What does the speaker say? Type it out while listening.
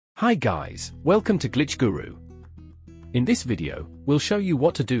Hi guys, welcome to Glitch Guru. In this video, we'll show you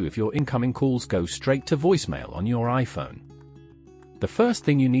what to do if your incoming calls go straight to voicemail on your iPhone. The first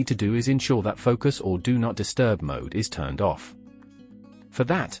thing you need to do is ensure that focus or do not disturb mode is turned off. For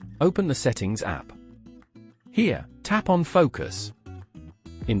that, open the Settings app. Here, tap on Focus.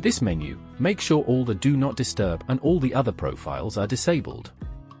 In this menu, make sure all the Do Not Disturb and all the other profiles are disabled.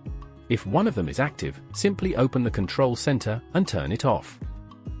 If one of them is active, simply open the Control Center and turn it off.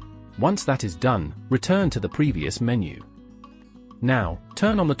 Once that is done, return to the previous menu. Now,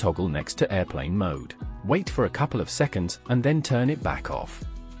 turn on the toggle next to airplane mode. Wait for a couple of seconds and then turn it back off.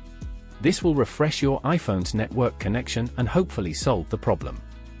 This will refresh your iPhone's network connection and hopefully solve the problem.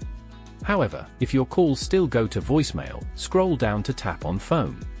 However, if your calls still go to voicemail, scroll down to tap on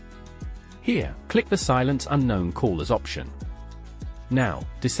Phone. Here, click the Silence Unknown Callers option. Now,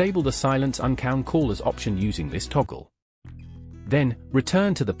 disable the Silence Unknown Callers option using this toggle. Then,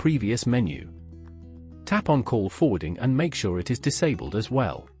 return to the previous menu. Tap on Call Forwarding and make sure it is disabled as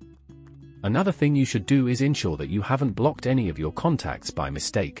well. Another thing you should do is ensure that you haven't blocked any of your contacts by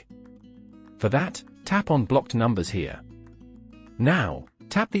mistake. For that, tap on Blocked Numbers here. Now,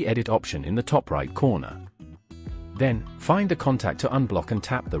 tap the Edit option in the top right corner. Then, find a contact to unblock and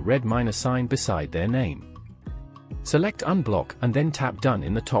tap the red minus sign beside their name. Select Unblock and then tap Done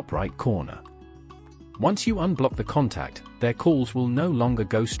in the top right corner. Once you unblock the contact, their calls will no longer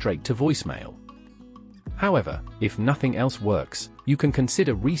go straight to voicemail. However, if nothing else works, you can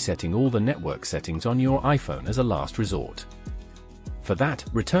consider resetting all the network settings on your iPhone as a last resort. For that,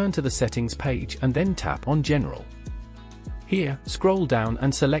 return to the Settings page and then tap on General. Here, scroll down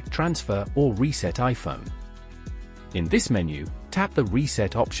and select Transfer or Reset iPhone. In this menu, tap the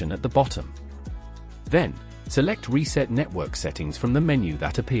Reset option at the bottom. Then, select Reset Network Settings from the menu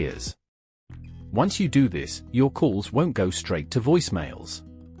that appears. Once you do this, your calls won't go straight to voicemails.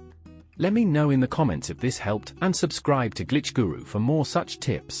 Let me know in the comments if this helped and subscribe to Glitch Guru for more such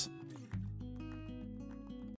tips.